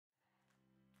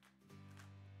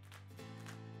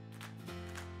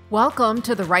Welcome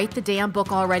to the Write the Damn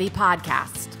Book Already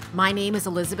podcast. My name is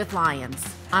Elizabeth Lyons.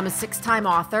 I'm a 6-time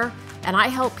author, and I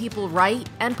help people write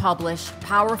and publish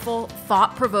powerful,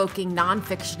 thought-provoking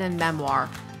nonfiction and memoir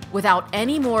without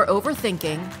any more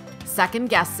overthinking,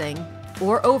 second-guessing,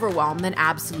 or overwhelm than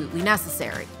absolutely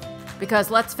necessary. Because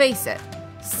let's face it,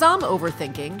 some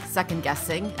overthinking,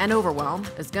 second-guessing, and overwhelm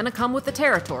is going to come with the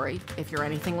territory if you're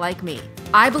anything like me.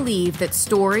 I believe that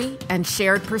story and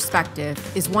shared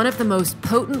perspective is one of the most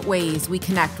potent ways we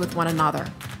connect with one another,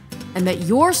 and that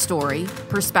your story,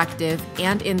 perspective,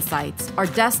 and insights are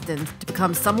destined to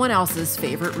become someone else's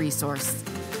favorite resource.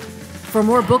 For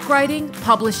more book writing,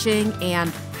 publishing,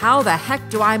 and how the heck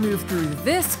do I move through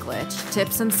this glitch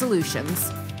tips and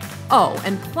solutions,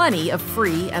 and plenty of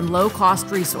free and low-cost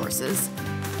resources,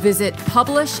 visit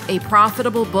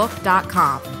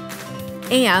publishaprofitablebook.com.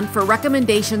 And for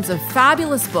recommendations of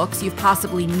fabulous books you've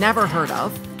possibly never heard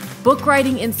of, book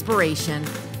writing inspiration,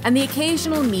 and the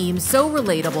occasional meme so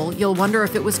relatable you'll wonder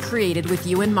if it was created with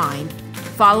you in mind,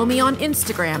 follow me on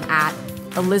Instagram at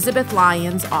Elizabeth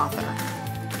Lyons Author.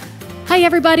 Hi,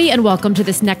 everybody, and welcome to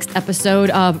this next episode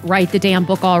of Write the Damn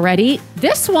Book Already.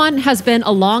 This one has been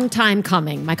a long time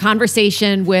coming. My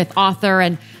conversation with author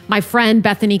and my friend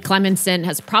Bethany Clemenson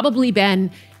has probably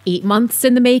been 8 months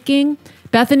in the making.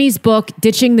 Bethany's book,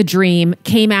 Ditching the Dream,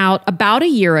 came out about a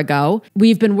year ago.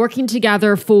 We've been working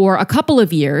together for a couple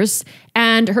of years,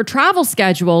 and her travel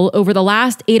schedule over the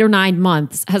last 8 or 9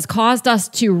 months has caused us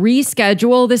to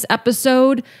reschedule this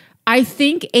episode, I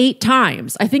think 8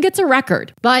 times. I think it's a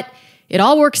record, but it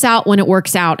all works out when it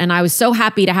works out. And I was so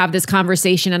happy to have this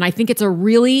conversation. And I think it's a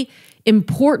really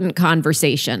important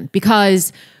conversation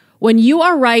because when you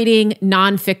are writing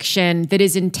nonfiction that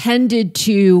is intended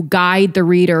to guide the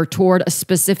reader toward a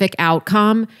specific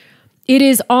outcome, it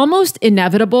is almost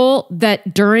inevitable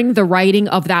that during the writing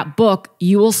of that book,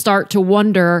 you will start to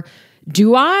wonder,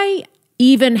 do I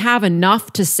even have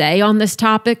enough to say on this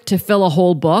topic to fill a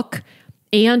whole book?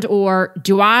 And or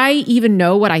do I even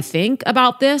know what I think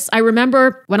about this? I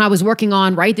remember when I was working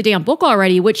on Write the Damn Book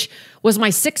Already, which was my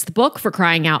 6th book for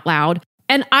crying out loud.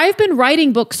 And I've been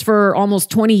writing books for almost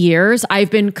 20 years.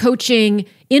 I've been coaching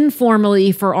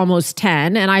informally for almost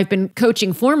 10, and I've been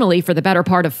coaching formally for the better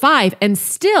part of 5. And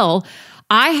still,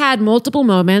 I had multiple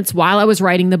moments while I was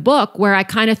writing the book where I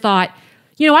kind of thought,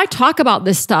 I talk about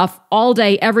this stuff all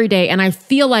day, every day, and I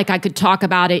feel like I could talk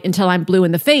about it until I'm blue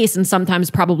in the face, and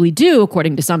sometimes probably do,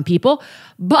 according to some people.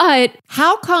 But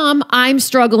how come I'm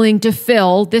struggling to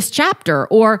fill this chapter?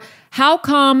 Or how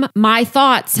come my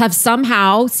thoughts have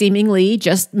somehow seemingly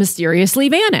just mysteriously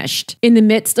vanished in the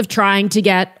midst of trying to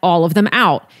get all of them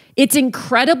out? It's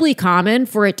incredibly common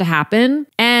for it to happen,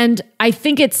 and I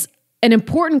think it's an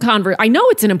important I know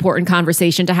it's an important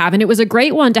conversation to have, and it was a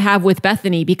great one to have with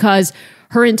Bethany because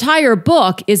her entire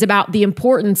book is about the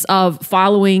importance of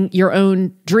following your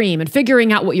own dream and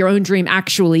figuring out what your own dream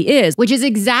actually is, which is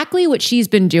exactly what she's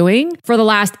been doing for the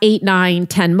last 8, 9,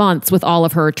 10 months with all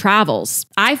of her travels.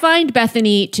 I find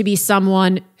Bethany to be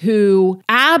someone who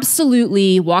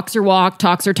absolutely walks her walk,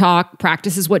 talks her talk,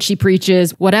 practices what she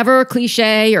preaches, whatever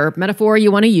cliche or metaphor you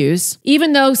want to use,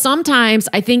 even though sometimes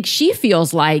I think she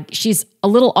feels like she's a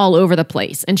little all over the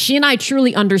place. And she and I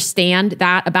truly understand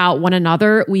that about one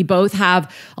another. We both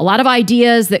have a lot of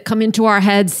ideas that come into our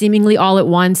heads seemingly all at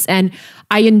once. And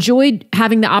I enjoyed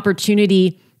having the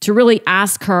opportunity to really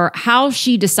ask her how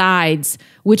she decides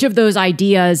which of those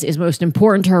ideas is most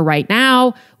important to her right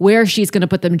now, where she's going to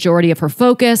put the majority of her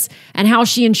focus, and how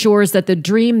she ensures that the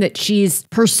dream that she's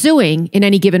pursuing in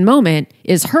any given moment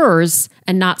is hers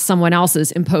and not someone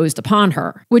else's imposed upon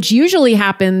her, which usually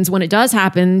happens, when it does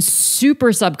happen,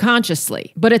 super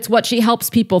subconsciously, but it's what she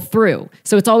helps people through.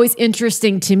 So it's always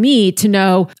interesting to me to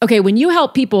know, okay, when you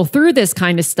help people through this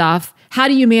kind of stuff, how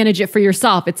do you manage it for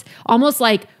yourself? It's almost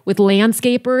like with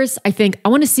landscapers, I think, I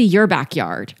want to see your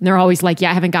backyard. And they're always like, yeah,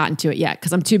 I haven't gotten to it yet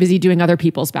because I'm too busy doing other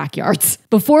people's backyards.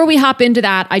 Before we hop into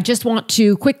that, I just want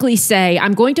to quickly say,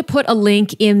 I'm going to put a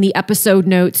link in the episode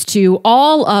notes to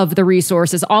all of the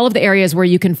resources, all of the areas where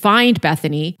you can find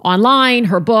Bethany online,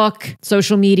 her book,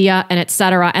 social media, and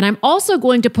etc. And I'm also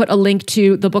going to put a link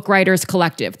to the Book Writers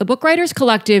Collective. The Book Writers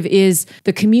Collective is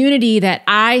the community that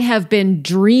I have been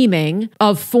dreaming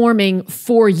of forming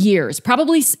for years,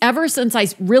 probably ever since I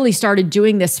really started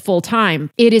doing this full time.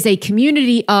 It is a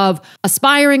community of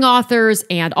aspiring authors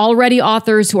and already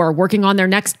authors who are working on their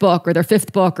next book or their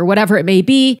fifth book or whatever it may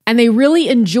be. And they really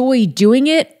enjoy doing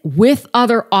it with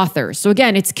other authors. So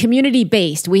again, it's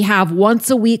community-based. We have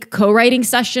once a week co-writing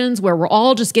sessions where we're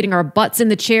all just getting our butts in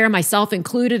the chair, myself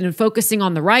included, and focusing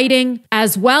on the writing,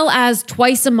 as well as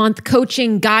twice a month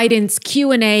coaching, guidance,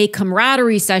 Q&A,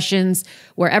 camaraderie sessions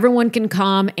where everyone can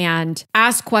come and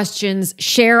ask questions,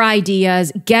 share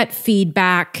ideas, get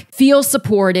feedback, feel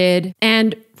supported,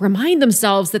 and remind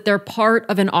themselves that they're part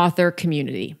of an author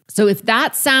community. So if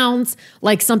that sounds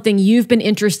like something you've been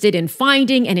interested in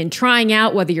finding and in trying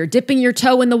out, whether you're dipping your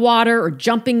toe in the water or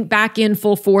jumping back in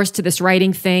full force to this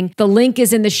writing thing, the link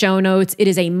is in the show notes. It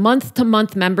is a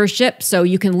month-to-month membership, so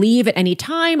you can leave at any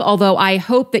time, although I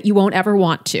hope that you won't ever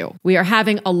want to. We are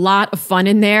having a lot of fun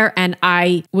in there, and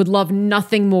I would love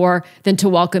nothing more than to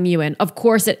welcome you in. Of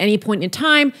course, at any point in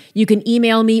time, you can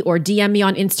email me or DM me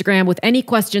on Instagram with any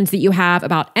questions that you have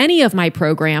about any of my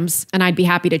programs, and I'd be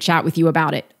happy to chat with you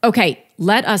about it. Okay,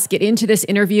 let us get into this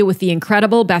interview with the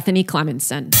incredible Bethany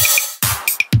Cleminson.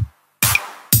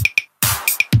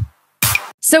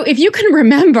 So if you can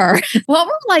remember, what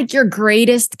were like your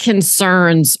greatest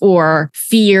concerns or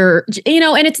fear?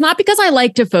 And it's not because I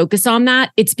like to focus on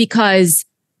that. It's because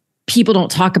people don't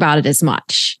talk about it as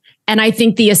much. And I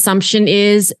think the assumption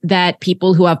is that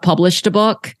people who have published a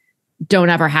book don't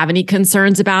ever have any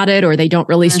concerns about it, or they don't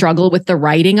really struggle with the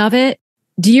writing of it.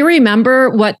 Do you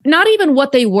remember not even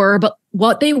what they were, but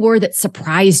what they were that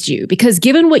surprised you? Because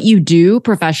given what you do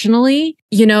professionally,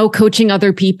 coaching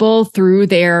other people through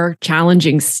their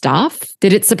challenging stuff,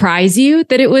 did it surprise you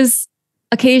that it was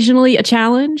occasionally a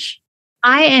challenge?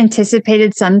 I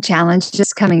anticipated some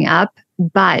challenges coming up,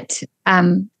 but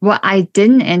what I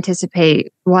didn't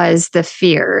anticipate was the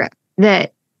fear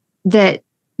that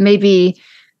maybe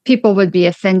people would be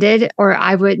offended, or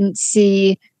I wouldn't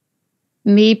see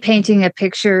me painting a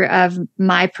picture of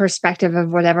my perspective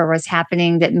of whatever was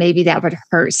happening, that maybe that would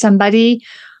hurt somebody.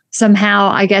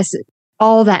 Somehow, I guess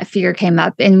all that fear came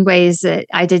up in ways that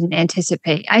I didn't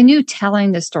anticipate. I knew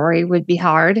telling the story would be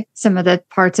hard. Some of the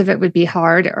parts of it would be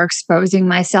hard, or exposing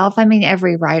myself. I mean,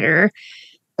 every writer,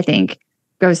 I think,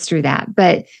 goes through that.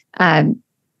 But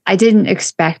I didn't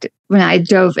expect, when I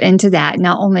dove into that,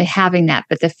 not only having that,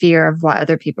 but the fear of what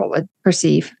other people would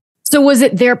perceive. So was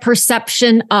it their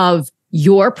perception of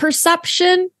your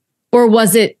perception, or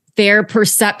was it their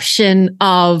perception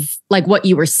of like what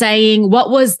you were saying? What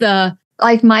was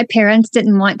like my parents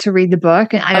didn't want to read the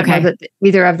book, and I don't know that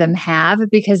either of them have,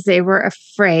 because they were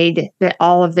afraid that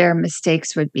all of their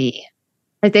mistakes would be,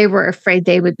 like they were afraid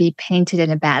they would be painted in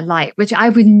a bad light, which I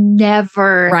would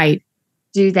never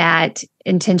do that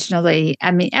intentionally.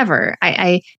 I mean, ever.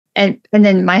 And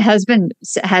then my husband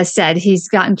has said he's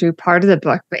gotten through part of the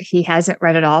book, but he hasn't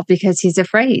read it all because he's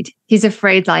afraid. He's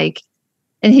afraid,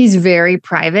 and he's very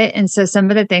private. And so some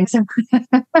of the things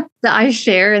that I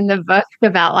share in the book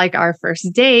about like our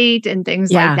first date and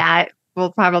things like that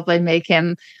will probably make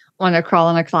him want to crawl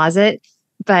in a closet.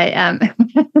 But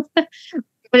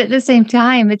but at the same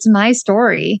time, it's my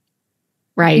story.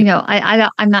 Right.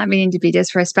 I'm not meaning to be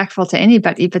disrespectful to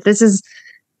anybody, but this is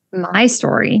my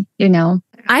story,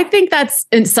 I think that's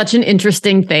such an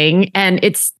interesting thing, and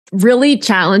it's really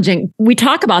challenging. We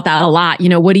talk about that a lot.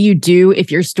 What do you do if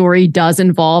your story does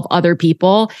involve other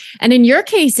people? And in your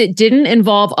case, it didn't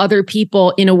involve other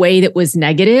people in a way that was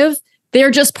negative.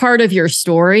 They're just part of your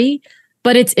story.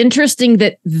 But it's interesting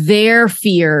that their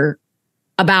fear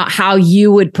about how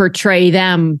you would portray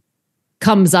them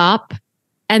comes up,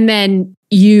 and then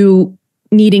you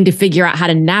needing to figure out how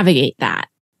to navigate that.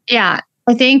 Yeah,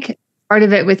 I think part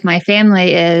of it with my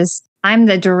family is I'm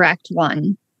the direct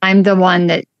one. I'm the one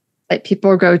that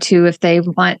people go to if they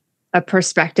want a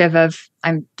perspective of,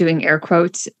 I'm doing air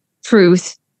quotes,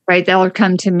 truth, right? They'll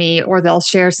come to me, or they'll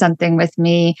share something with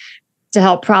me to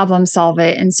help problem solve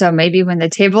it. And so maybe when the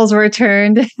tables were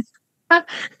turned,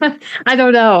 I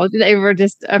don't know, they were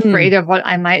just afraid of what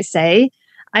I might say.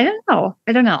 I don't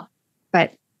know.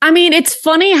 But I mean, it's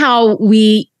funny how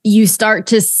you start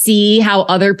to see how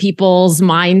other people's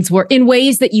minds work in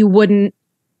ways that you wouldn't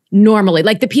normally.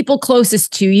 Like the people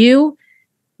closest to you,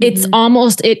 it's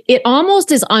almost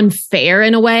is unfair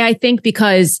in a way, I think,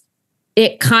 because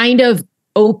it kind of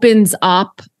opens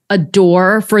up a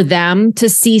door for them to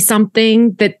see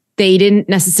something that they didn't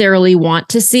necessarily want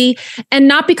to see. And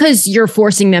not because you're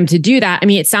forcing them to do that. I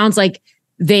mean, it sounds like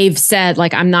they've said,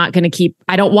 like, I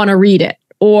don't want to read it.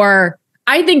 Or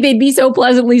I think they'd be so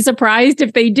pleasantly surprised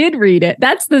if they did read it.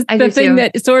 That's the thing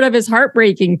that sort of is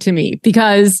heartbreaking to me,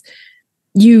 because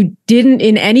you didn't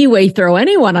in any way throw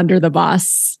anyone under the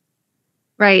bus.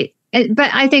 Right. But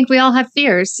I think we all have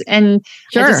fears, and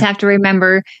Sure. I just have to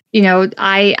remember,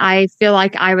 I feel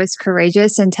like I was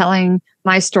courageous in telling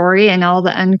my story and all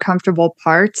the uncomfortable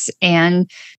parts, and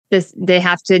they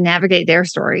have to navigate their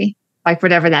story, like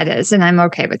whatever that is. And I'm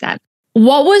okay with that.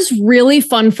 What was really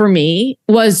fun for me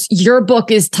was your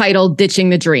book is titled Ditching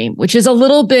the Dream, which is a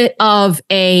little bit of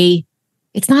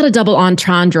it's not a double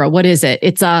entendre. What is it?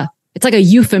 It's like a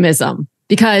euphemism,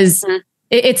 because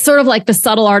it's sort of like the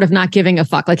subtle art of not giving a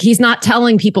fuck. Like, he's not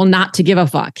telling people not to give a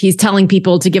fuck. He's telling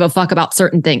people to give a fuck about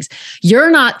certain things.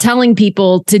 You're not telling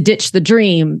people to ditch the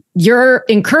dream. You're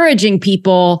encouraging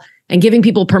people and giving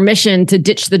people permission to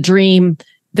ditch the dream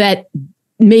that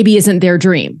maybe isn't their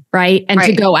dream, right? And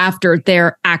to go after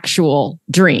their actual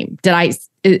dream. Is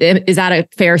that a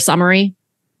fair summary?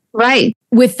 Right.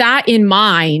 With that in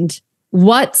mind,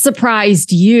 what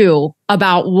surprised you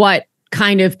about what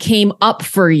kind of came up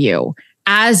for you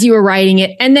as you were writing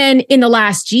it? And then in the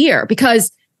last year,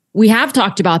 because we have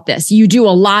talked about this, you do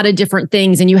a lot of different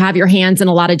things and you have your hands in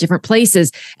a lot of different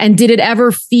places. And did it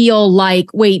ever feel like,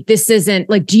 wait, this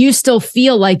isn't like, do you still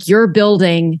feel like you're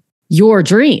building your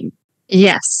dream?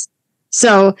 Yes.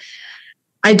 So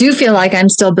I do feel like I'm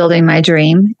still building my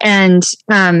dream. And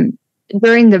in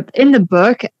the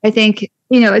book, I think,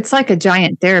 it's like a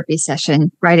giant therapy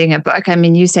session, writing a book. I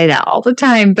mean, you say that all the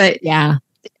time, but yeah,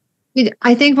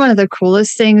 I think one of the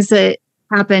coolest things that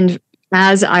happened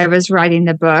as I was writing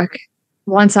the book,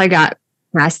 once I got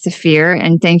past the fear,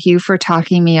 and thank you for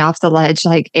talking me off the ledge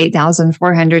like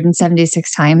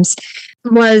 8,476 times,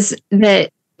 was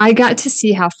that I got to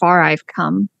see how far I've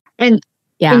come. And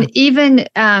even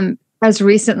as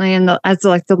recently as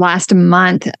the last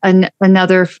month,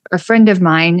 a friend of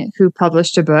mine who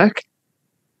published a book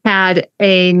had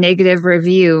a negative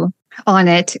review on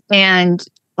it, and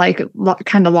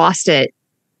kind of lost it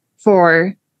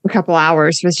for a couple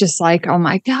hours. Was just like, oh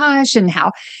my gosh, and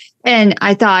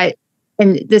I thought,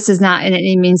 and this is not in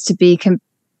any means to be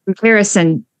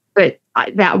comparison, but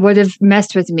that would have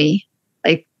messed with me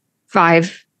like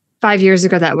 5 years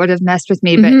ago. That would have messed with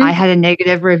me. But I had a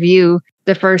negative review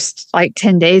the first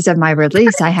 10 days of my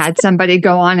release. I had somebody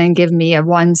go on and give me a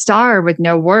 1 star with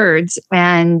no words,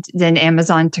 and then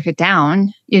Amazon took it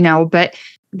down, but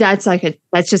that's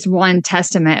just one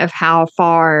testament of how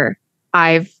far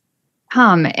I've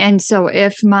come. And so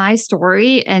if my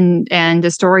story and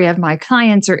the story of my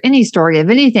clients, or any story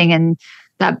of anything in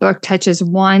that book, touches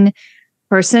one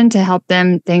person to help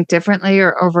them think differently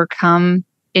or overcome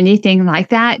anything like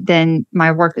that, then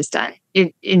my work is done.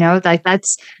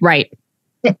 That's right.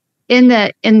 In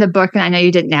the book, and I know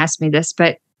you didn't ask me this,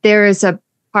 but there is a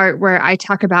part where I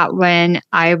talk about when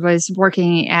I was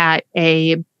working at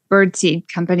a birdseed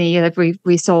company. Like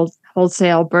we sold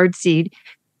wholesale birdseed,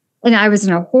 and I was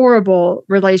in a horrible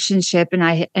relationship, and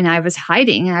I was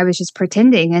hiding, and I was just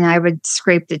pretending, and I would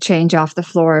scrape the change off the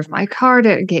floor of my car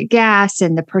to get gas,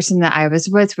 and the person that I was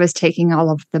with was taking all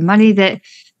of the money that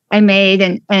I made,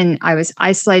 and I was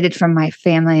isolated from my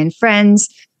family and friends.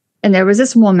 And there was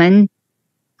this woman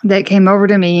that came over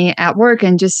to me at work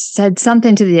and just said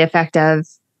something to the effect of,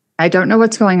 I don't know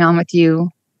what's going on with you,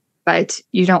 but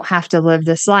you don't have to live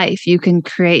this life. You can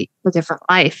create a different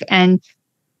life. And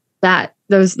that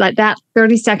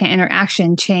 30-second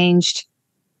interaction changed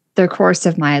the course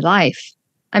of my life.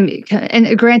 I mean,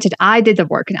 and granted, I did the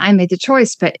work and I made the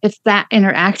choice, but if that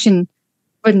interaction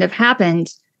wouldn't have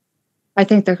happened, I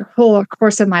think the whole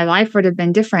course of my life would have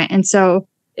been different. And so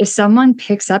if someone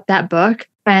picks up that book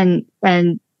and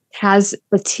has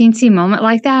a teensy moment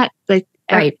like that,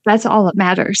 right, that's all that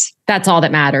matters. That's all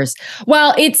that matters.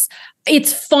 Well, it's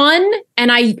fun.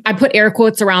 And I put air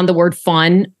quotes around the word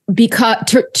fun,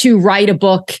 because to write a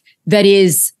book that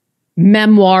is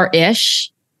memoir-ish,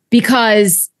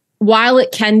 because while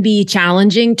it can be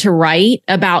challenging to write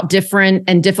about different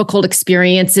and difficult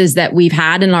experiences that we've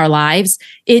had in our lives,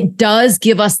 it does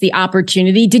give us the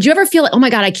opportunity. Did you ever feel like, oh my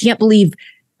God, I can't believe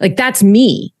that's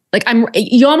me?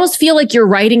 You almost feel like you're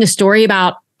writing a story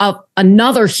about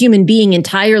another human being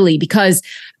entirely, because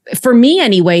for me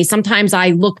anyway, sometimes I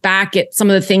look back at some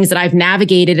of the things that I've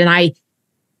navigated and I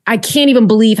can't even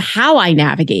believe how I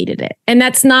navigated it. And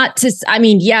that's not to,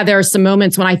 there are some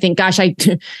moments when I think, gosh,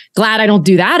 glad I don't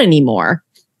do that anymore.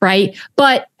 Right.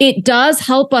 But it does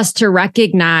help us to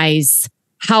recognize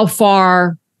how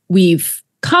far we've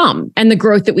come and the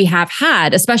growth that we have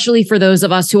had, especially for those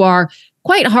of us who are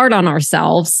quite hard on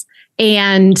ourselves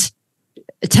and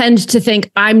tend to think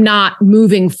I'm not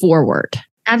moving forward.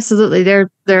 Absolutely. There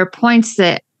are points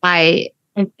that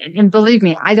and believe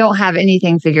me, I don't have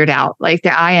anything figured out.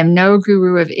 I am no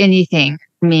guru of anything.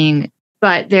 I mean,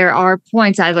 But there are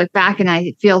points I look back and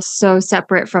I feel so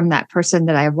separate from that person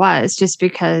that I was just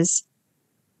because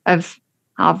of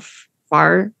how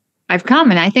far I've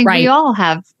come. And I think we all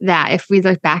have that. If we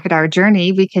look back at our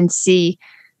journey, we can see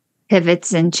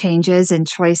pivots and changes and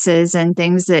choices and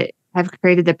things that have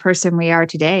created the person we are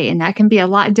today. And that can be a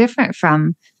lot different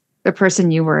from the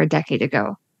person you were a decade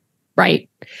ago. Right.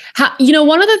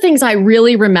 One of the things I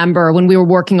really remember when we were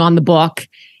working on the book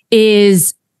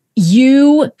is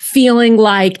you feeling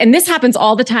like, and this happens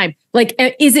all the time, like,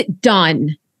 is it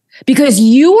done? Because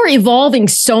you were evolving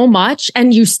so much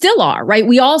and you still are, right?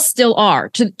 We all still are.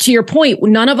 To your point,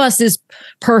 none of us is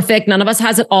perfect. None of us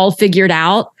has it all figured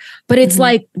out. But it's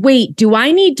like, wait, do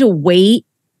I need to wait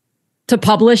to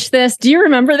publish this? Do you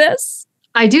remember this?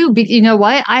 I do. You know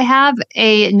what? I have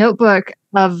a notebook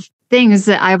of things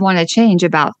that I want to change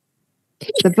about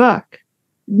the book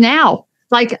now.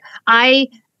 Like I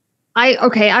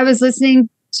was listening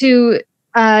to,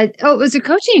 it was a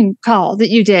coaching call that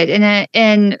you did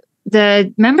in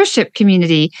the membership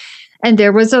community. And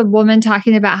there was a woman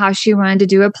talking about how she wanted to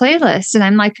do a playlist. And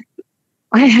I'm like,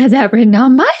 I had that written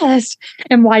on my list.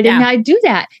 And why didn't I do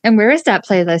that? And where is that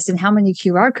playlist? And how many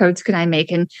QR codes can I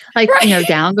make? And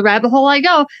down the rabbit hole I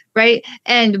go. Right.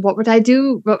 And what would I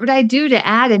do? What would I do to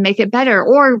add and make it better?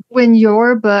 Or when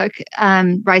your book,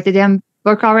 Write the Damn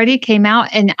Book Already came out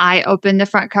and I opened the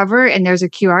front cover and there's a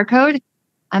QR code.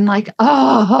 I'm like,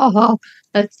 oh,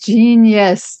 that's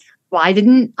genius. Why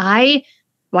didn't I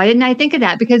think of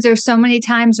that? Because there's so many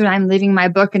times when I'm leaving my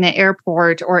book in an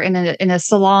airport or in a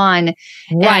salon.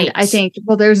 Right. And I think,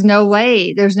 well, there's no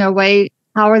way.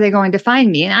 How are they going to find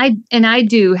me? And I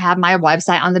do have my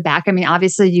website on the back. I mean,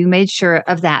 obviously you made sure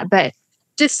of that, but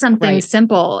just something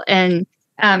simple. And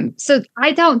so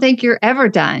I don't think you're ever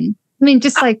done. I mean,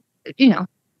 just like,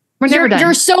 we're never done.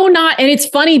 You're so not. And it's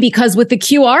funny because with the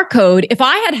QR code, if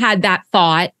I had that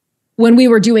thought when we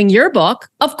were doing your book,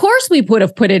 of course we would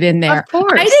have put it in there. Of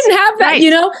course. I didn't have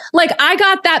that, like I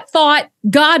got that thought,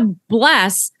 God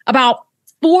bless, about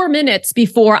 4 minutes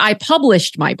before I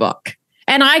published my book.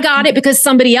 And I got it because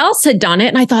somebody else had done it.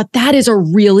 And I thought that is a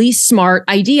really smart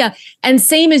idea. And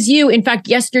same as you. In fact,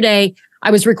 yesterday,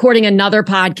 I was recording another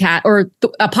podcast, or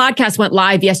a podcast went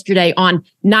live yesterday on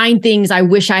 9 things I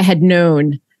wish I had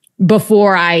known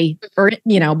before I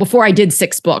did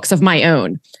 6 books of my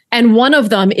own. And one of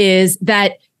them is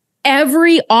that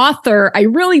every author, I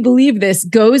really believe this,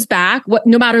 goes back,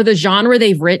 no matter the genre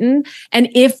they've written. And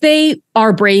if they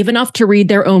are brave enough to read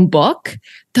their own book,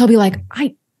 they'll be like,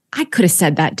 I could have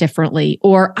said that differently,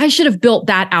 or I should have built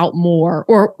that out more,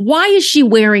 or why is she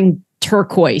wearing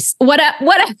turquoise?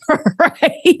 Whatever,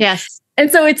 right? Yes. And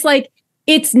so it's like,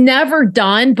 it's never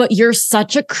done, but you're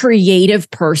such a creative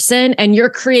person and your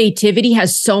creativity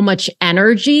has so much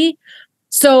energy.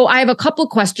 So I have a couple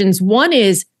of questions. One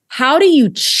is, how do you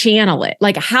channel it?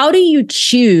 Like, how do you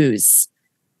choose,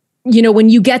 when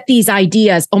you get these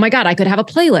ideas? Oh my God, I could have a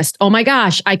playlist. Oh my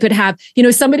gosh, I could have,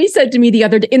 somebody said to me the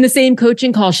other day in the same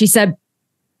coaching call, she said,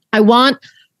 I want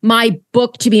my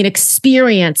book to be an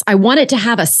experience. I want it to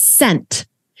have a scent.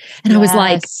 And I was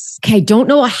like, okay, don't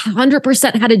know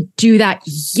 100% how to do that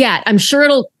yet. I'm sure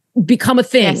it'll become a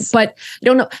thing, but I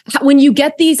don't know. When you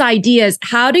get these ideas,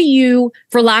 how do you,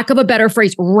 for lack of a better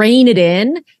phrase, rein it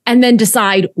in and then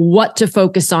decide what to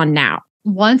focus on now?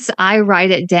 Once I write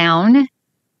it down,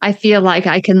 I feel like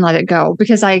I can let it go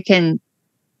because I can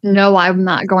know I'm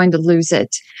not going to lose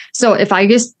it. So if I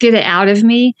just get it out of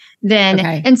me, then,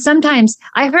 and sometimes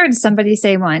I heard somebody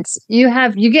say once, you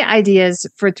get ideas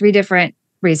for 3 different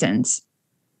reasons: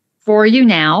 for you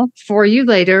now, for you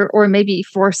later, or maybe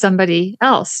for somebody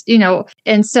else,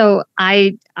 And so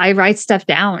I write stuff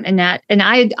down and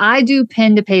I do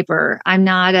pen to paper. I'm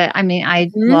not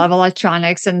I love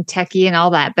electronics and techie and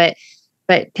all that, but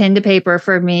pen to paper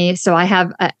for me. So I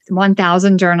have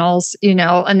 1,000 journals,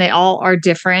 and they all are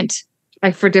different,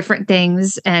 like for different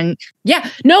things. And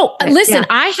listen,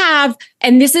 I have,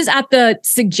 and this is at the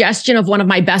suggestion of one of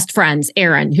my best friends,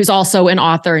 Erin, who's also an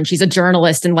author and she's a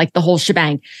journalist and like the whole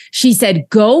shebang. She said,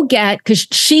 go get, because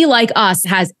she, like us,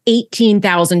 has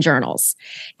 18,000 journals.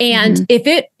 And if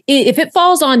it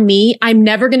falls on me, I'm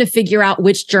never going to figure out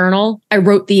which journal I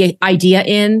wrote the idea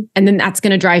in. And then that's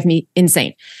going to drive me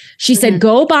insane. She said,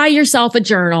 go buy yourself a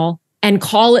journal and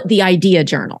call it the idea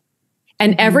journal.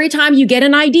 And every time you get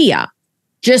an idea,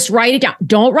 just write it down.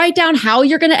 Don't write down how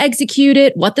you're going to execute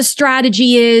it, what the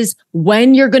strategy is,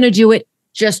 when you're going to do it.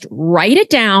 Just write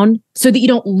it down so that you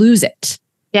don't lose it.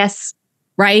 Yes.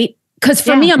 Right? Because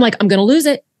for me, I'm like, I'm going to lose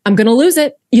it. I'm going to lose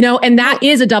it, and that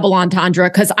is a double entendre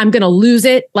because I'm going to lose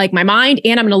it, like my mind,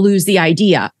 and I'm going to lose the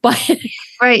idea. But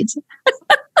right.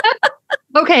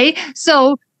 Okay.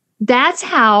 So that's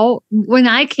how, when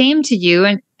I came to you,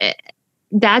 and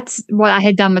that's what I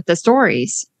had done with the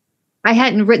stories. I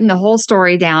hadn't written the whole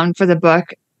story down for the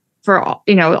book, for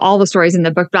all the stories in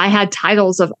the book, but I had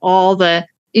titles of all the,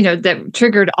 that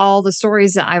triggered all the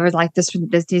stories that I was like, this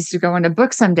needs to go in a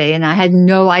book someday. And I had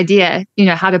no idea,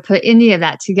 how to put any of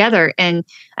that together. And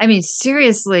I mean,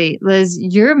 seriously, Liz,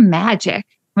 you're magic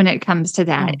when it comes to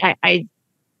that.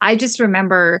 I just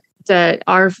remember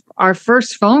our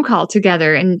first phone call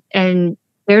together, and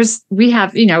we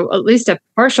have, at least a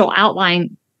partial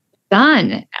outline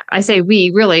done. I say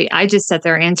I just sat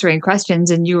there answering questions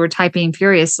and you were typing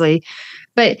furiously,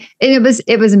 but it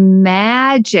was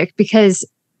magic, because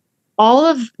all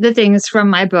of the things from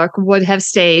my book would have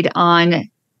stayed on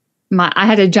I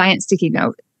had a giant sticky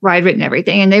note where I'd written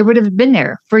everything, and they would have been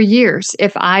there for years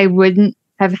if I wouldn't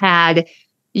have had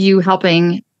you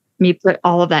helping me put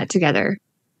all of that together.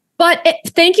 But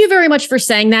thank you very much for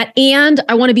saying that. And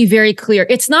I want to be very clear.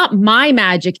 It's not my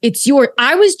magic. It's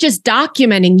I was just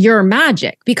documenting your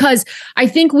magic, because I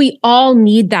think we all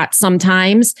need that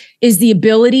sometimes, is the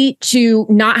ability to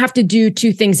not have to do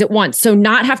two things at once. So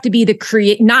not have to be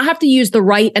not have to use the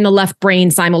right and the left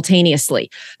brain simultaneously.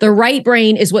 The right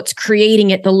brain is what's creating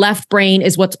it. The left brain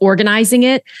is what's organizing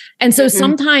it. And so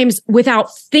sometimes,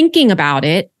 without thinking about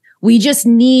it, we just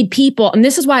need people. And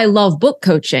this is why I love book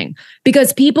coaching,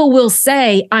 because people will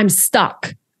say, I'm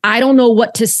stuck. I don't know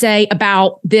what to say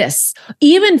about this.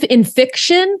 Even in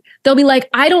fiction, they'll be like,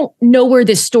 I don't know where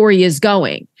this story is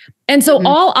going. And so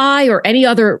all I or any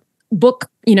other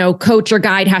book, coach or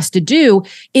guide has to do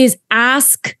is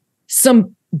ask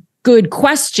some good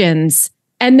questions.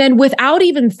 And then, without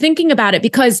even thinking about it,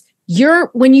 because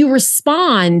when you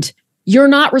respond, you're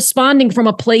not responding from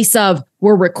a place of,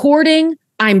 we're recording,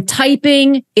 I'm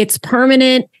typing, it's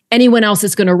permanent, anyone else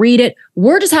is going to read it.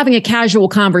 We're just having a casual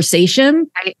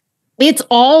conversation. Right. It's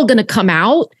all going to come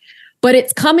out, but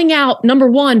it's coming out, number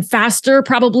one, faster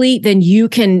probably than you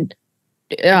can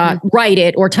write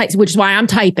it or type, which is why I'm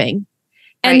typing.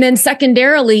 And then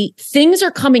secondarily, things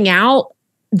are coming out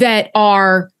that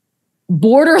are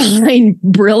borderline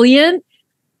brilliant,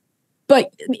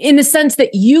 but in the sense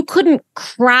that you couldn't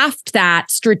craft that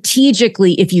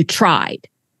strategically if you tried.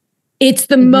 It's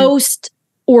the most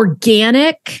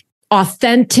organic,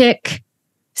 authentic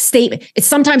statement. It's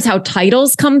sometimes how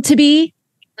titles come to be,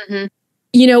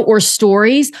 or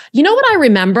stories. You know what I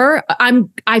remember?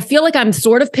 I feel like I'm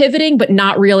sort of pivoting, but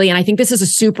not really. And I think this is a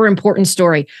super important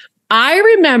story. I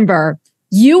remember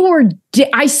you were,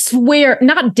 I swear,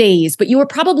 not days, but you were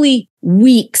probably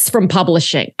weeks from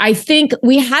publishing. I think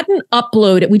we hadn't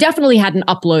uploaded. We definitely hadn't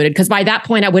uploaded, because by that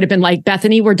point I would have been like,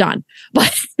 Bethany, we're done.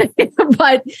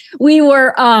 But we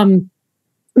were,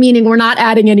 meaning we're not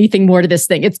adding anything more to this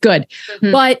thing. It's good.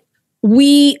 But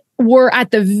we were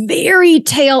at the very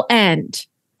tail end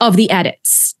of the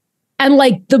edits, and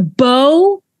like the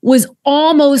bow was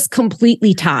almost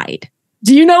completely tied.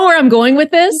 Do you know where I'm going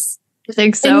with this? I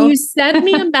think so. And you sent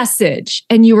me a message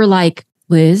and you were like,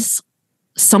 Liz,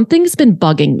 something's been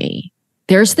bugging me.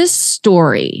 There's this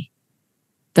story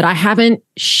that I haven't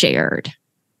shared,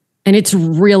 and it's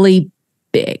really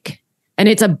big, and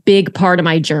it's a big part of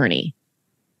my journey.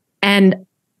 And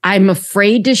I'm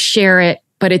afraid to share it,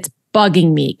 but it's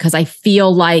bugging me because I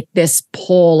feel like this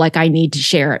pull, like I need to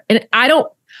share it. And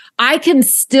I can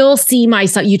still see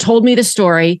myself. You told me the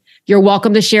story. You're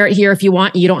welcome to share it here if you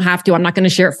want. You don't have to. I'm not going to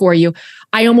share it for you.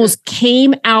 I almost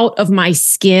came out of my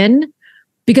skin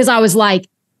because I was like,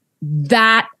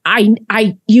 that I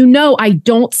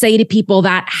don't say to people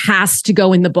that has to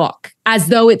go in the book, as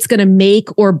though it's going to make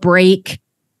or break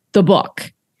the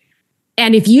book.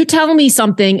 And if you tell me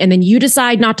something and then you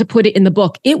decide not to put it in the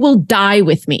book, it will die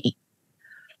with me.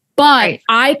 But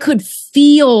I could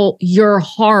feel your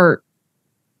heart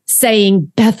saying,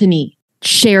 Bethany,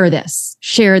 share this,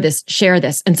 share this, share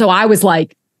this. And so I was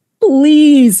like,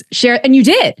 please share. And you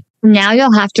did. Now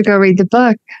you'll have to go read the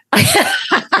book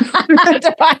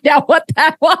to find out what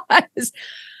that was.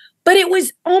 But it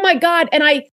was, oh my God.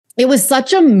 And it was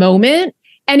such a moment.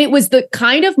 And it was the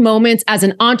kind of moments as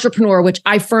an entrepreneur, which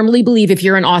I firmly believe if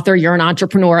you're an author, you're an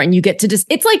entrepreneur, and you get to just,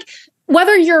 it's like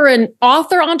whether you're an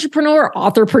entrepreneur,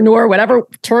 whatever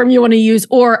term you want to use,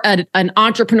 or an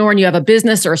entrepreneur and you have a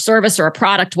business or a service or a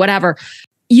product, whatever,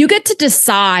 you get to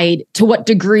decide to what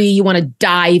degree you want to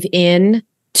dive in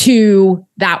to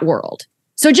that world.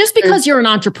 So just because you're an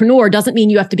entrepreneur doesn't mean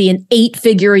you have to be an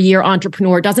 8-figure-a-year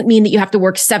entrepreneur. It doesn't mean that you have to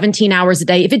work 17 hours a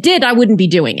day. If it did, I wouldn't be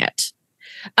doing it.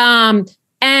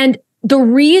 And the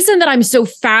reason that I'm so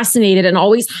fascinated and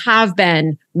always have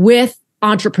been with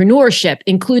entrepreneurship,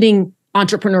 including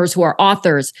entrepreneurs who are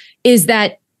authors, is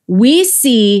that we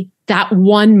see that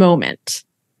one moment.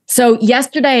 So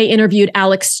yesterday I interviewed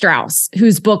Alex Strauss,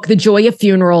 whose book, The Joy of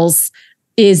Funerals,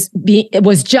 it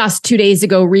was just 2 days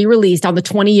ago re-released on the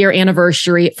 20-year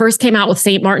anniversary. It first came out with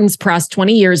St. Martin's Press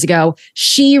 20 years ago.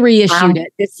 She reissued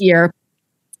it this year,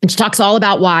 and she talks all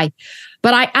about why.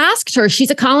 But I asked her,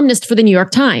 she's a columnist for the New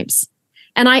York Times.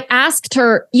 And I asked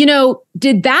her,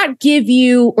 did that give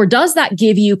you, or does that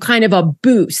give you kind of a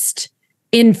boost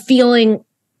in feeling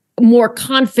more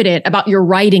confident about your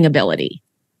writing ability?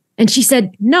 And she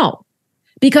said, no,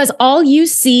 because all you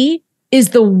see is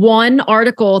the one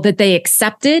article that they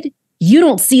accepted. You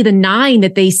don't see the 9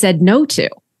 that they said no to.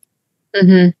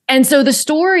 Mm-hmm. And so the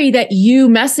story that you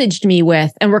messaged me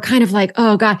with, and we're kind of like,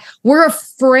 oh God, we're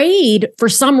afraid for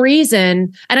some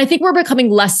reason. And I think we're becoming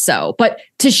less so, but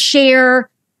to share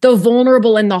the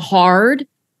vulnerable and the hard,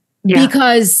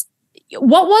 because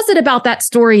what was it about that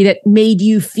story that made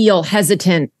you feel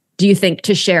hesitant, do you think,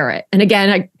 to share it? And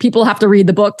again, people have to read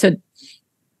the book to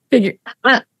figure.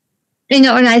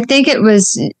 And I think it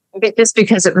was just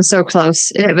because it was so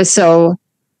close and it was so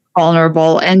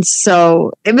vulnerable. And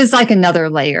so it was like another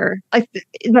layer. Like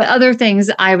the other things,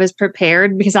 I was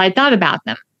prepared because I thought about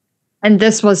them. And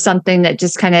this was something that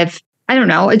just kind of, I don't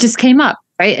know, it just came up,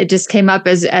 right? It just came up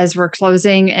as we're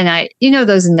closing. And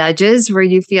those nudges where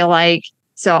you feel like,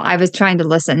 so I was trying to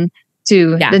listen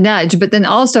to the nudge, but then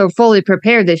also fully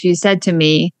prepared that if you said to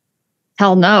me,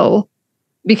 hell no,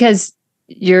 because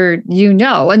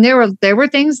and there were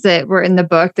things that were in the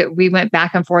book that we went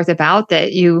back and forth about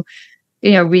that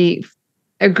we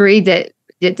agreed that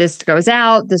this goes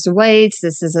out, this waits,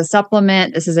 this is a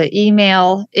supplement, this is an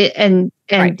email, and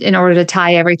in order to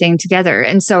tie everything together.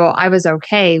 And so I was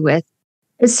okay with.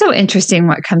 It's so interesting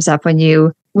what comes up when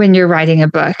you're writing a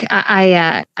book.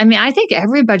 I think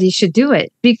everybody should do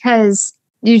it because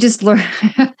you just learn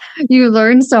you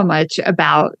learn so much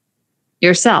about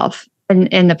yourself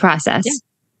in the process. Yeah.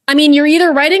 I mean, you're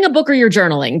either writing a book or you're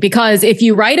journaling, because if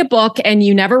you write a book and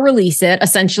you never release it,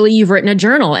 essentially you've written a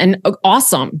journal, and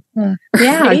awesome. Yeah,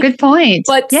 right? Good point.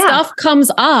 But stuff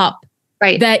comes up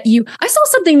that I saw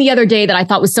something the other day that I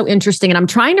thought was so interesting, and I'm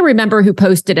trying to remember who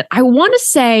posted it. I want to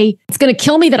say it's going to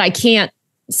kill me that I can't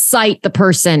cite the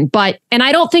person, and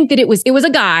I don't think that it was a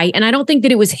guy, and I don't think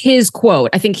that it was his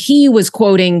quote. I think he was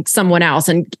quoting someone else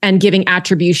and giving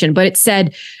attribution, but it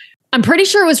said, I'm pretty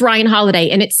sure it was Ryan Holiday,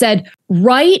 and it said,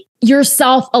 write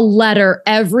yourself a letter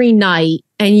every night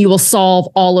and you will solve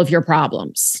all of your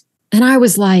problems. And I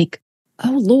was like,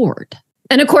 oh Lord.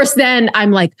 And of course, then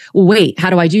I'm like, well, wait, how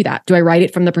do I do that? Do I write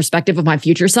it from the perspective of my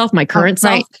future self, my current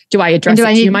self? Do I address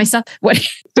it to myself? What?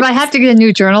 Do I have to get a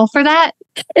new journal for that?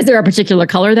 Is there a particular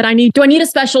color that I need? Do I need a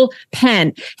special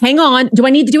pen? Hang on. Do I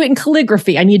need to do it in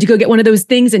calligraphy? I need to go get one of those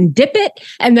things and dip it.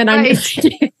 And then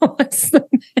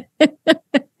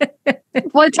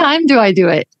What time do I do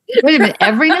it? Wait a minute,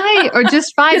 every night or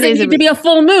just 5 days? Does it need to be a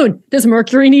full moon? Does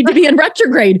Mercury need to be in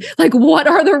retrograde? Like, what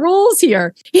are the rules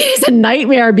here? It's a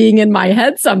nightmare being in my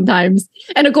head sometimes.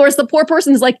 And of course, the poor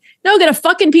person's like, no, get a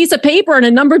fucking piece of paper and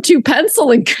a number 2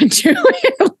 pencil and do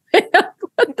it.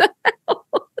 What the hell?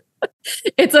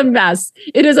 It's a mess.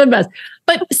 It is a mess.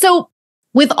 But so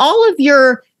with all of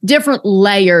your different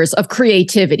layers of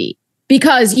creativity,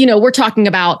 because, we're talking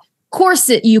about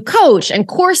courses, you coach and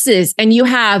courses, and you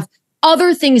have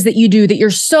other things that you do that you're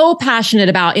so passionate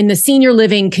about in the senior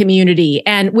living community,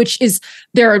 and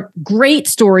there are great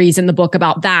stories in the book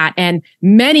about that and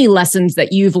many lessons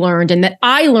that you've learned and that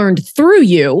I learned through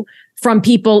you from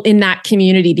people in that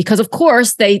community. Because of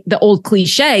course, the old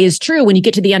cliche is true. When you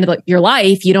get to the end of your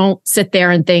life, you don't sit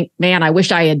there and think, man, I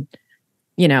wish I had,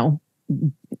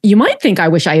 you might think, I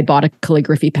wish I had bought a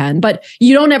calligraphy pen, but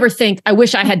you don't ever think, I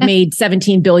wish I had made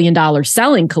 $17 billion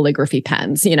selling calligraphy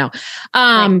pens,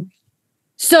 Right.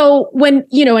 So when,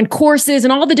 in courses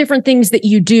and all the different things that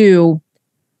you do,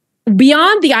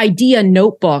 beyond the idea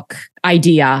notebook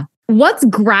idea, what's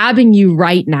grabbing you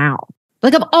right now?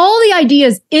 Like, of all the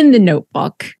ideas in the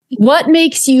notebook, what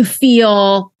makes you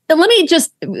feel, and let me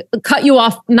just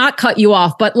not cut you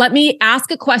off, but let me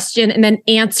ask a question and then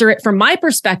answer it from my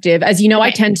perspective, as I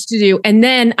tend to do. And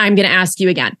then I'm going to ask you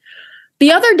again.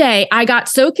 The other day, I got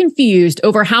so confused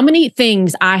over how many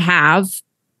things I have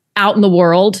out in the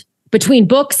world between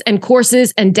books and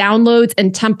courses and downloads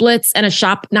and templates and a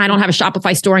shop. Now I don't have a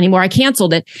Shopify store anymore. I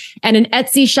canceled it. And an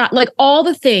Etsy shop, like all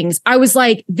the things. I was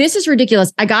like, this is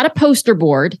ridiculous. I got a poster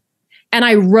board and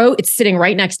it's sitting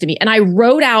right next to me. And I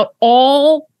wrote out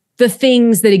all the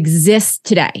things that exist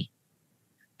today.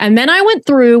 And then I went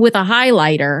through with a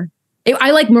highlighter.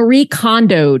 I like Marie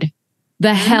Kondo'd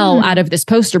the hell out of this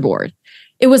poster board.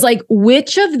 It was like,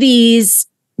 which of these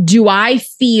do I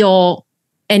feel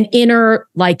an inner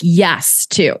like yes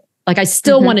to. Like, I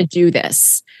still want to do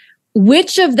this.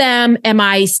 Which of them am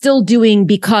I still doing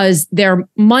because they're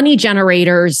money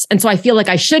generators? And so I feel like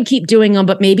I should keep doing them,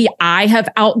 but maybe I have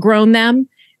outgrown them.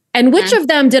 And which of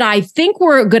them did I think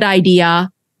were a good idea?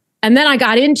 And then I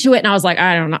got into it and I was like,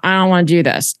 I don't know, I don't want to do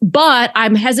this. But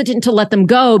I'm hesitant to let them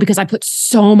go because I put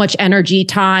so much energy,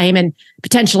 time, and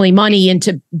potentially money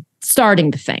into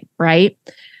starting the thing, right?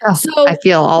 Oh, so I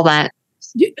feel all that.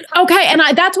 Okay. And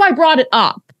that's why I brought it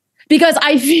up. Because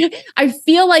I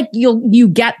feel like you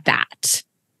get that.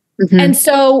 And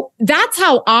so that's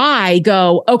how I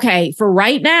go, okay, for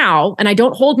right now, and I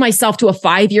don't hold myself to a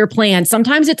 5-year plan.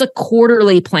 Sometimes it's a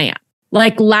quarterly plan.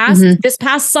 Like this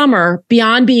past summer,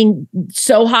 beyond being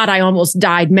so hot, I almost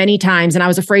died many times. And I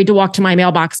was afraid to walk to my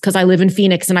mailbox because I live in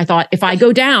Phoenix. And I thought, if I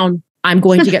go down, I'm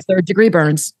going to get 3rd-degree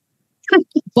burns.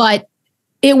 But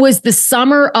it was the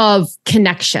summer of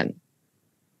connection.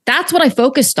 That's what I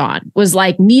focused on, was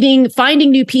like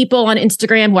finding new people on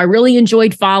Instagram who I really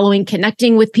enjoyed following,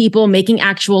 connecting with people, making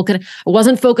actual. I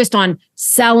wasn't focused on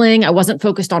selling. I wasn't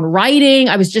focused on writing.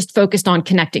 I was just focused on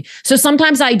connecting. So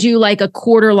sometimes I do like a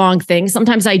quarter-long thing.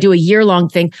 Sometimes I do a year-long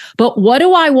thing. But what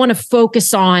do I want to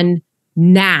focus on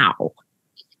now?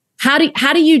 How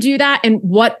do you do that? And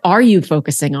what are you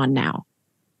focusing on now?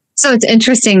 So it's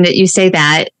interesting that you say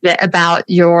that about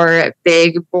your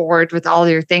big board with all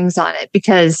your things on it,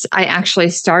 because I actually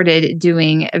started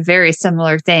doing a very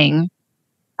similar thing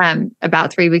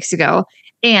about 3 weeks ago.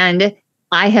 And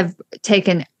I have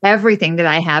taken everything that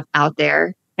I have out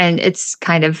there, and it's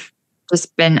kind of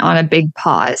just been on a big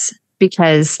pause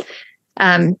because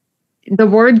the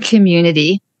word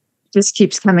community just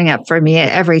keeps coming up for me at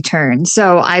every turn.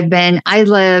 So I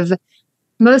live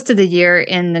most of the year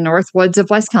in the North Woods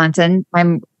of Wisconsin.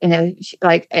 I'm in a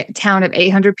town of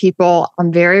 800 people.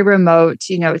 I'm very remote.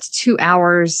 It's 2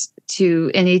 hours to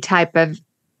any type of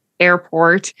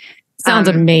airport. Sounds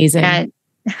amazing.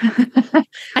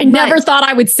 I never thought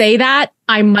I would say that.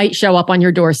 I might show up on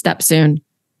your doorstep soon.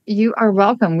 You are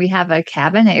welcome. We have a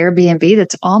cabin, an Airbnb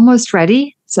that's almost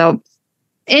ready. So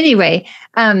anyway,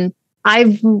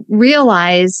 I've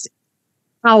realized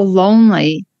how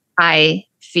lonely I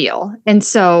feel. And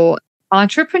so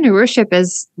entrepreneurship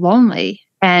is lonely,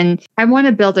 and I want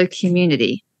to build a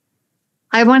community.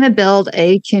 I want to build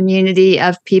a community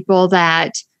of people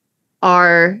that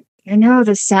are, I know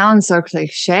this sounds so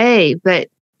cliche, but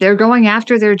they're going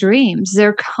after their dreams.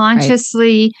 They're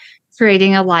consciously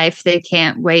creating a life they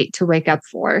can't wait to wake up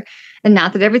for. And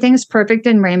not that everything is perfect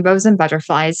and rainbows and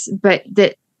butterflies, but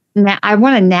that I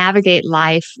want to navigate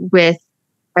life with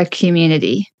a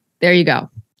community. There you go.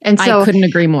 And so I couldn't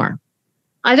agree more.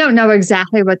 I don't know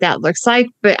exactly what that looks like,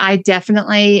 but I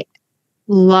definitely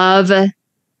love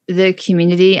the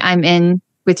community I'm in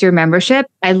with your membership.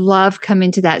 I love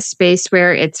coming to that space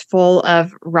where it's full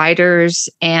of writers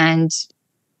and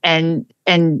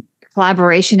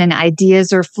collaboration, and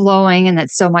ideas are flowing, and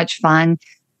that's so much fun.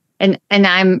 And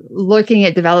I'm looking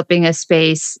at developing a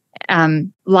space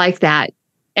like that.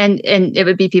 And it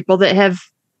would be people that have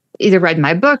either read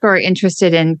my book or are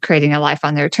interested in creating a life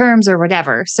on their terms or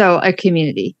whatever. So a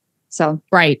community. So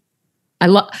right. I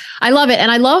love it.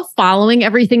 And I love following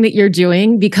everything that you're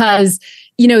doing because,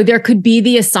 there could be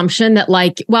the assumption that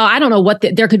I don't know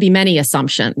there could be many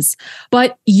assumptions,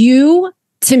 but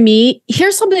to me,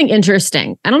 here's something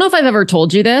interesting. I don't know if I've ever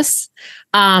told you this,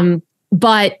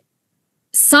 but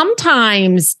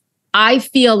sometimes I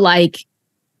feel like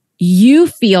you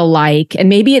feel like, and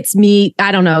maybe it's me,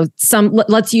 I don't know,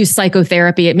 let's use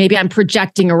psychotherapy. Maybe I'm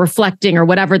projecting or reflecting or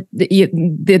whatever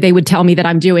they would tell me that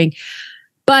I'm doing.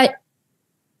 But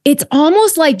it's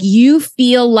almost like you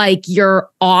feel like you're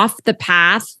off the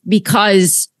path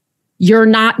because you're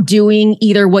not doing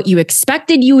either what you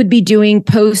expected you would be doing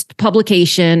post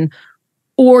publication,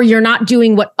 or you're not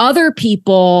doing what other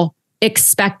people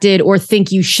expected or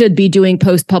think you should be doing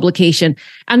post publication.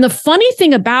 And the funny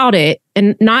thing about it,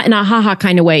 and not in a haha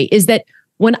kind of way, is that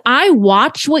when I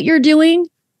watch what you're doing,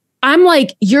 I'm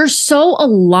like, you're so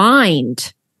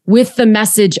aligned with the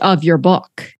message of your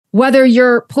book. Whether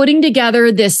you're putting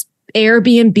together this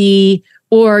Airbnb,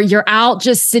 or you're out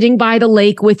just sitting by the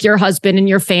lake with your husband and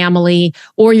your family,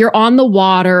 or you're on the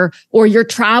water, or you're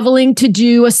traveling to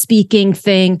do a speaking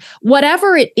thing,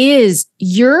 whatever it is,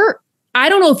 I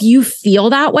don't know if you feel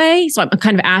that way. So I'm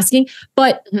kind of asking,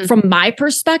 but from my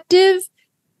perspective,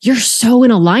 you're so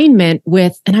in alignment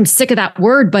with, and I'm sick of that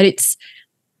word, but it's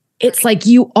like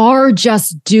you are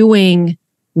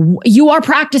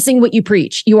practicing what you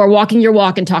preach. You are walking your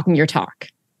walk and talking your talk.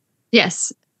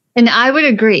 Yes. And I would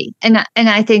agree. And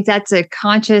I think that's a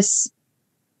conscious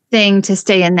thing to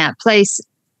stay in that place.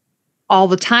 all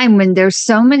the time when there's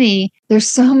so many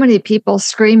people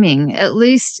screaming, at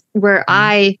least where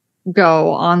I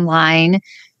go online.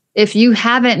 If you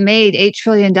haven't made $8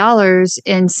 trillion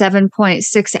in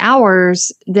 7.6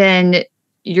 hours, then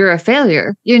you're a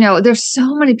failure. There's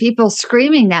so many people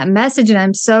screaming that message. And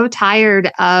I'm so tired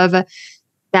of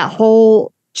that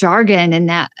whole jargon and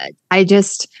that I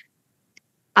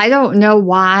don't know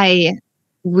why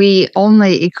we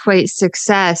only equate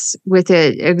success with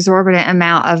an exorbitant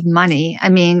amount of money. I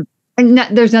mean,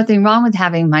 there's nothing wrong with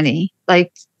having money.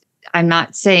 Like, I'm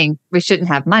not saying we shouldn't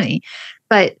have money,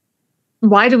 but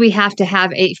why do we have to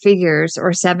have 8 figures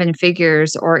or 7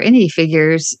 figures or any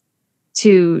figures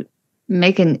to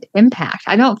make an impact?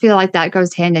 I don't feel like that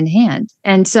goes hand in hand.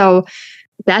 And so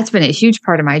that's been a huge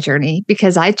part of my journey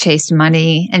because I chased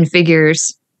money and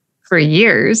figures for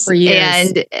years.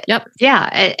 And yep.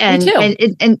 Yeah.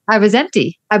 And I was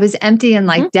empty. I was empty and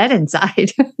like dead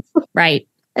inside. Right.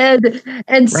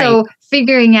 And so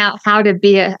figuring out how to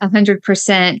be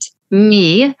 100%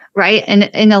 me, right? And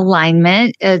in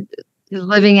alignment,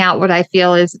 living out what I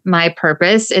feel is my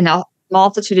purpose in a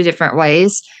multitude of different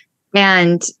ways,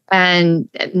 and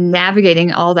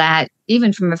navigating all that,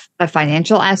 even from a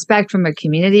financial aspect, from a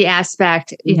community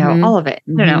aspect, all of it.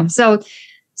 I don't know. So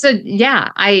yeah,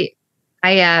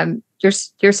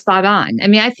 you're spot on. I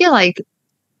mean, I feel like,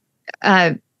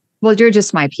 well, you're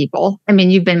just my people. I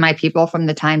mean, you've been my people from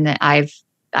the time that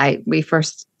we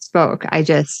first spoke.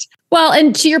 Well,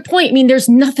 and to your point, I mean, there's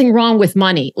nothing wrong with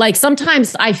money. Like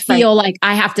sometimes I feel like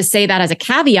I have to say that as a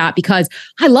caveat because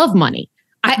I love money.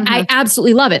 I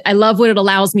absolutely love it. I love what it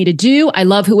allows me to do. I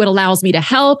love who it allows me to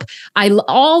help.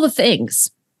 All the things.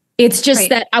 It's just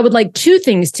that I would like 2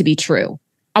 things to be true.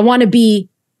 I want to be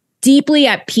deeply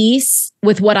at peace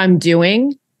with what I'm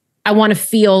doing. I want to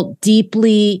feel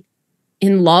deeply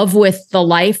in love with the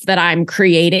life that I'm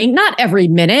creating. Not every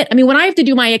minute. I mean, when I have to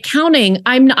do my accounting,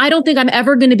 I don't think I'm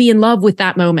ever going to be in love with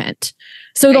that moment.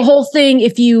 So the whole thing,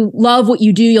 if you love what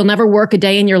you do, you'll never work a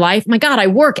day in your life. My God, I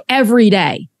work every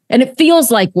day and it feels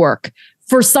like work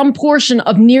for some portion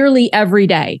of nearly every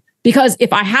day. Because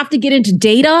if I have to get into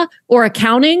data or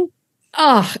accounting,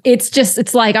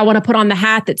 it's like I want to put on the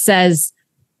hat that says,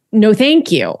 no,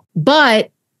 thank you. But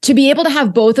to be able to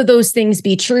have both of those things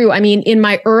be true. I mean, in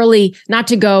my early, not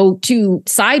to go too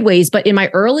sideways, but in my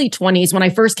early 20s, when I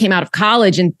first came out of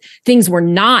college and things were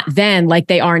not then like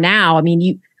they are now. I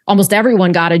mean, almost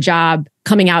everyone got a job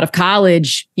coming out of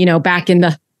college, back in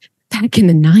the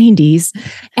 90s.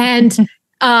 And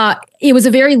it was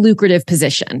a very lucrative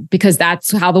position because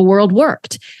that's how the world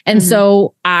worked. And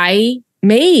so I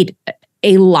made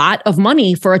a lot of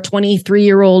money for a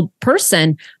 23-year-old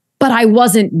person, but I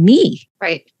wasn't me.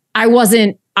 Right. I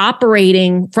wasn't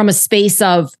operating from a space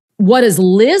of what does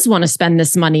Liz want to spend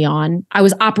this money on? I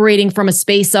was operating from a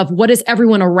space of what is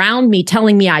everyone around me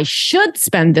telling me I should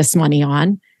spend this money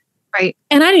on? Right.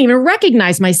 And I didn't even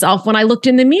recognize myself when I looked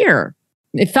in the mirror.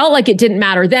 It felt like it didn't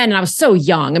matter then. And I was so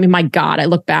young. I mean, my God, I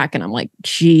look back and I'm like,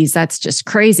 geez, that's just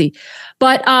crazy.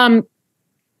 But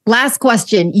last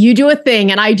question, you do a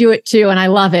thing and I do it too. And I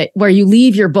love it where you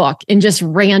leave your book in just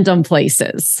random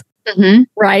places.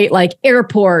 Right? Like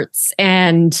airports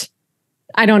and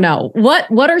I don't know.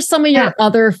 What are some of your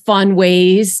other fun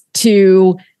ways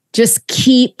to just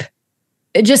keep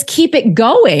it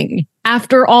going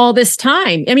after all this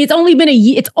time? I mean, it's only been a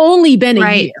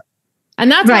year. And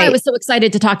that's why I was so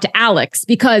excited to talk to Alex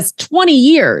because 20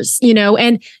 years,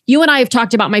 and you and I have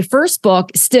talked about my first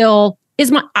book still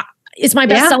is my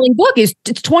best-selling book.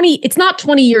 It's not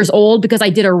 20 years old because I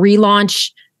did a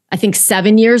relaunch I think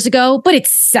 7 years ago, but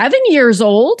it's 7 years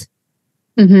old,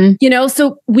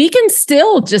 so we can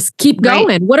still just keep going.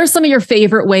 Right. What are some of your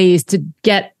favorite ways to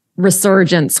get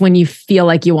resurgence when you feel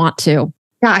like you want to?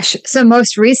 Gosh. So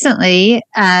most recently,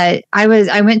 I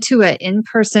went to an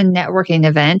in-person networking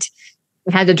event.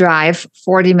 I had to drive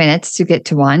 40 minutes to get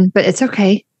to one, but it's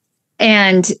okay.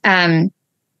 And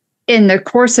in the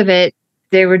course of it,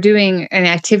 they were doing an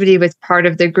activity with part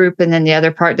of the group and then the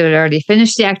other part that had already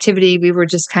finished the activity. We were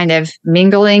just kind of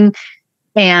mingling.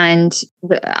 And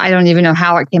I don't even know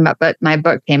how it came up, but my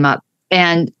book came up.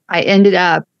 And I ended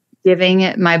up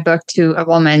giving my book to a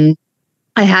woman.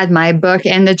 I had my book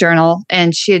and the journal,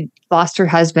 and she had lost her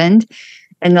husband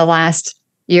in the last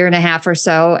year and a half or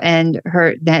so. And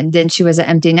then she was an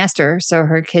empty nester. So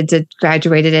her kids had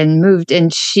graduated and moved,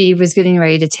 and she was getting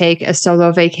ready to take a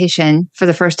solo vacation for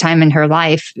the first time in her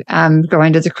life,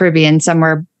 going to the Caribbean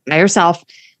somewhere by herself.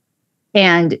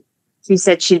 And she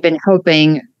said she'd been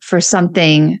hoping for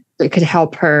something that could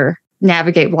help her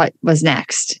navigate what was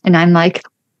next. And I'm like,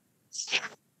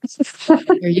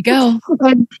 there you go.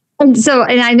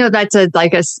 And I know that's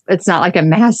it's not like a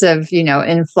massive,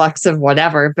 influx of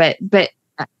whatever, but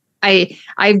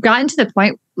I've gotten to the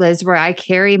point, Liz, where I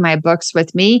carry my books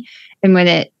with me, and when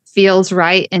it feels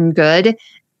right and good,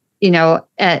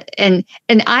 and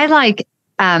I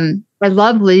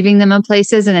love leaving them in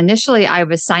places. And initially I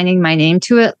was signing my name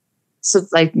to it. So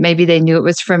like maybe they knew it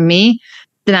was from me.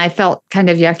 Then I felt kind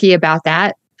of yucky about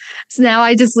that. So now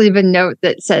I just leave a note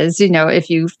that says, if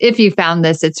you found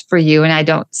this, it's for you. And I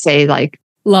don't say like,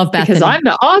 love Bethany, because I'm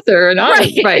the author and I'm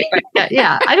right.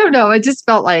 Yeah. I don't know. It just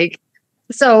felt like,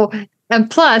 so,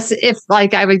 and plus if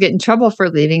like I would get in trouble for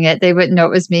leaving it, they wouldn't know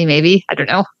it was me. Maybe, I don't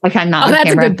know. Like I'm not on that's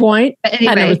camera. a good point.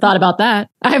 Anyway, I never thought about that.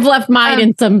 I've left mine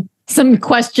in some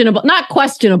questionable,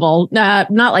 not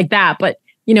like that, but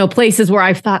places where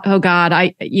I've thought, oh God,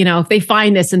 if they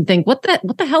find this and think, what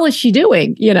the hell is she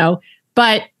doing?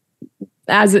 But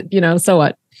as it, so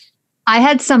what? I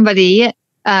had somebody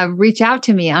reach out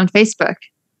to me on Facebook,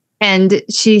 and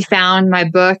she found my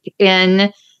book in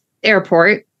the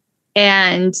airport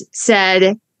and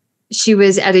said she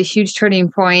was at a huge turning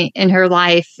point in her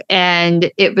life and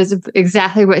it was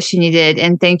exactly what she needed.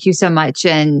 And thank you so much.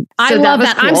 And so I love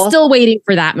that. Cool. I'm still waiting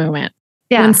for that moment.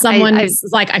 Yeah, when someone is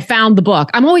like, I found the book.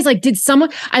 I'm always like,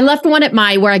 I left one at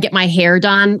where I get my hair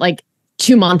done like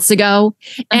 2 months ago,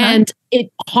 and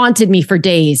it haunted me for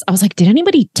days. I was like, did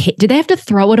anybody did they have to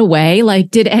throw it away? Like,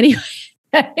 did anyone?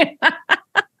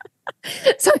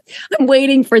 So I'm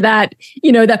waiting for that,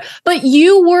 but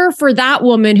you were, for that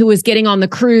woman who was getting on the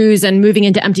cruise and moving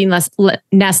into empty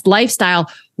nest lifestyle,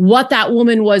 what that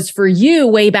woman was for you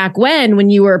way back when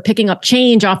you were picking up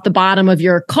change off the bottom of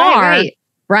your car.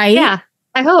 Right? Yeah.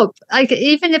 I hope, like,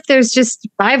 even if there's just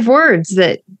 5 words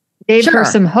that gave her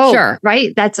some hope,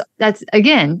 right? That's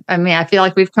again, I mean, I feel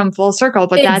like we've come full circle,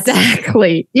 but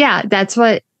exactly. That's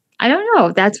what, I don't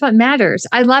know. That's what matters.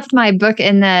 I left my book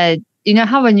in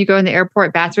how when you go in the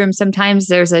airport bathroom, sometimes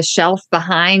there's a shelf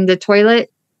behind the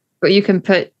toilet, but you can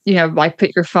put,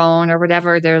 put your phone or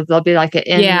whatever. There'll be like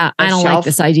I don't like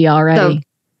this idea already. So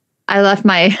I left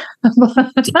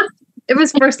it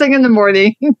was first thing in the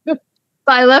morning.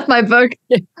 I left my book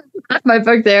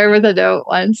there with a note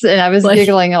once, and I was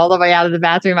giggling all the way out of the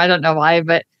bathroom. I don't know why,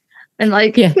 but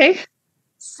okay.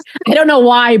 I don't know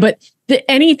why, but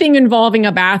anything involving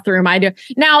a bathroom, I do.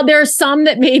 Now there's some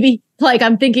that maybe like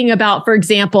I'm thinking about, for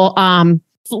example,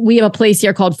 we have a place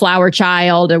here called Flower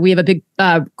Child, or we have a big,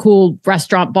 cool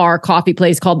restaurant, bar, coffee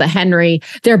place called the Henry.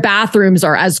 Their bathrooms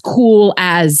are as cool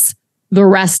as the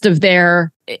rest of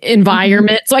their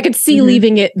environment. So I could see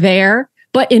leaving it there.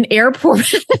 But in airport,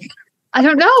 I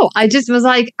don't know. I just was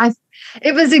like,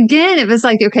 it was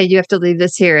like, okay, you have to leave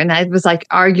this here. And I was like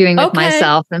arguing with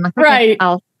myself. And I'm like, okay,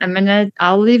 right.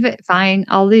 I'll leave it. Fine.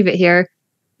 I'll leave it here.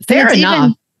 Fair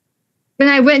enough. When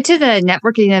I went to the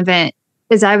networking event,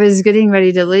 as I was getting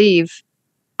ready to leave,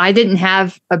 I didn't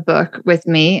have a book with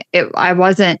me. I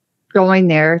wasn't going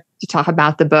there to talk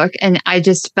about the book. And I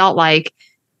just felt like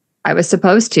I was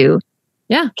supposed to.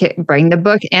 Yeah. Bring the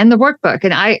book and the workbook.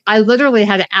 And I literally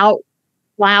had an out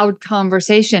loud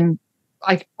conversation,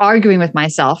 like arguing with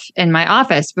myself in my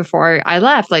office before I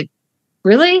left. Like,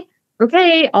 really?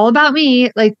 Okay. All about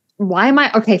me. Like, why am I?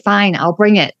 Okay, fine. I'll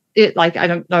bring it. I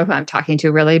don't know who I'm talking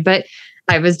to really, but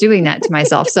I was doing that to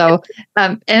myself. So,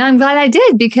 and I'm glad I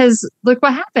did, because look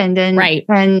what happened. And,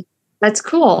 and that's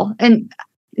cool. And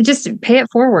just pay it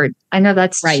forward. I know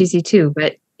that's cheesy too,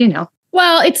 but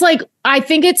Well, it's like, I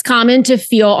think it's common to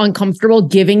feel uncomfortable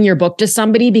giving your book to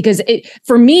somebody, because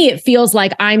for me, it feels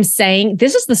like I'm saying,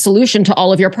 this is the solution to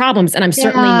all of your problems. And I'm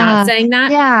certainly not saying that.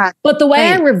 Yeah. But the way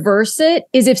I reverse it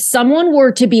is, if someone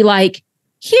were to be like,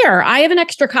 here, I have an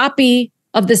extra copy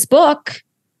of this book.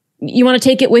 You want to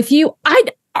take it with you?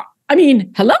 I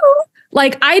mean, hello?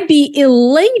 Like, I'd be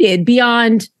elated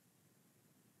beyond.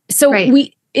 So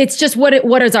it's just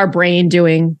what is our brain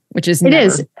doing, which is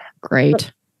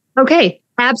great. Okay,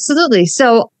 absolutely.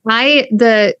 So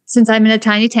since I'm in a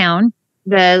tiny town,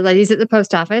 the ladies at the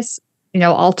post office,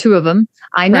 all 2 of them,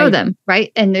 I know them,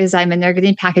 right? And as I'm in there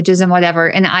getting packages and whatever.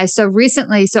 And I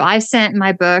sent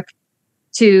my book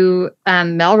to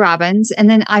Mel Robbins, and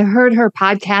then I heard her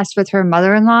podcast with her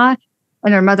mother-in-law,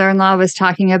 and her mother-in-law was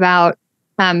talking about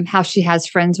how she has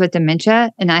friends with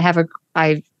dementia. And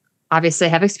I obviously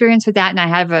have experience with that, and I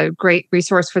have a great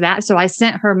resource for that. So I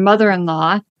sent her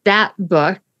mother-in-law that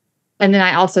book. And then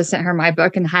I also sent her my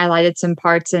book and highlighted some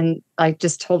parts, and like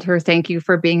just told her thank you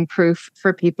for being proof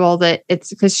for people that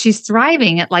it's, because she's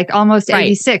thriving at like almost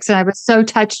 86. And I was so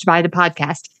touched by the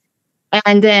podcast.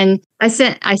 And then I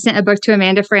sent a book to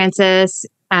Amanda Francis.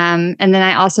 And then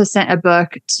I also sent a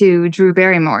book to Drew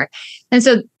Barrymore. And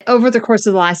so over the course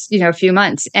of the last, few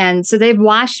months. And so they've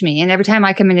watched me. And every time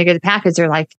I come in to get a package, they're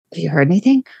like, have you heard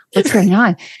anything? What's going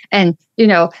on? And,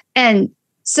 and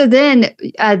so then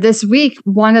this week,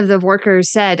 one of the workers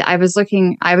said, I was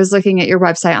looking at your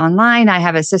website online. I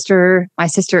have a sister. My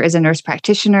sister is a nurse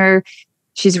practitioner.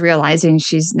 She's realizing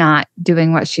she's not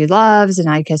doing what she loves. And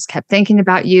I just kept thinking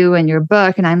about you and your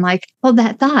book. And I'm like, hold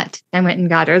that thought. I went and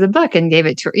got her the book and gave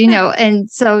it to her, And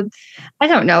so I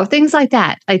don't know, things like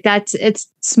that. Like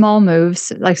it's small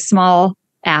moves, like small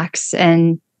acts.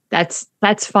 And that's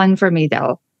fun for me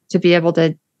though, to be able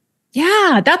to.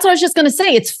 Yeah, that's what I was just going to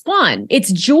say. It's fun.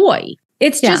 It's joy.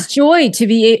 It's just joy to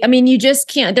be, you just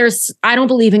can't, I don't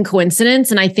believe in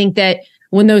coincidence. And I think that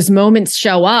when those moments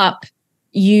show up,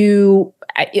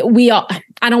 we all,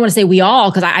 I don't want to say we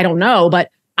all, because I don't know, but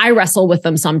I wrestle with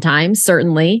them sometimes,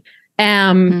 certainly.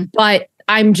 But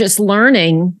I'm just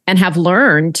learning and have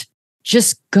learned,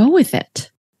 just go with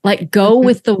it. Like go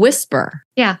with the whisper.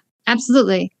 Yeah,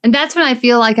 absolutely. And that's when I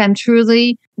feel like I'm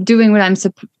truly doing what I'm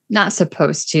not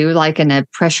supposed to, like in a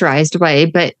pressurized way,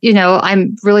 but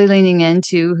I'm really leaning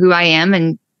into who I am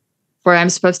and where I'm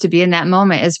supposed to be in that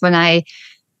moment is when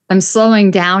I'm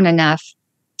slowing down enough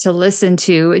to listen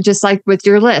to, just like with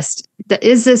your list.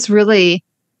 Is this really,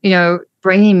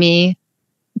 bringing me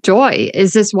joy?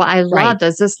 Is this what I love? Right.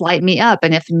 Does this light me up?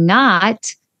 And if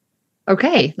not,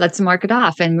 okay, let's mark it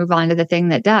off and move on to the thing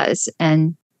that does.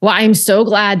 And well, I'm so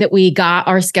glad that we got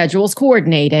our schedules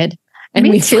coordinated. And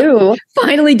me too.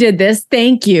 Finally did this.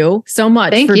 Thank you so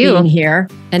much for being here.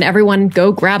 And everyone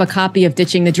go grab a copy of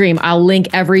Ditching the Dream. I'll link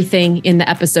everything in the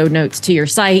episode notes to your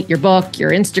site, your book,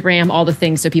 your Instagram, all the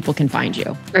things so people can find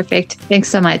you. Perfect. Thanks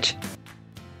so much.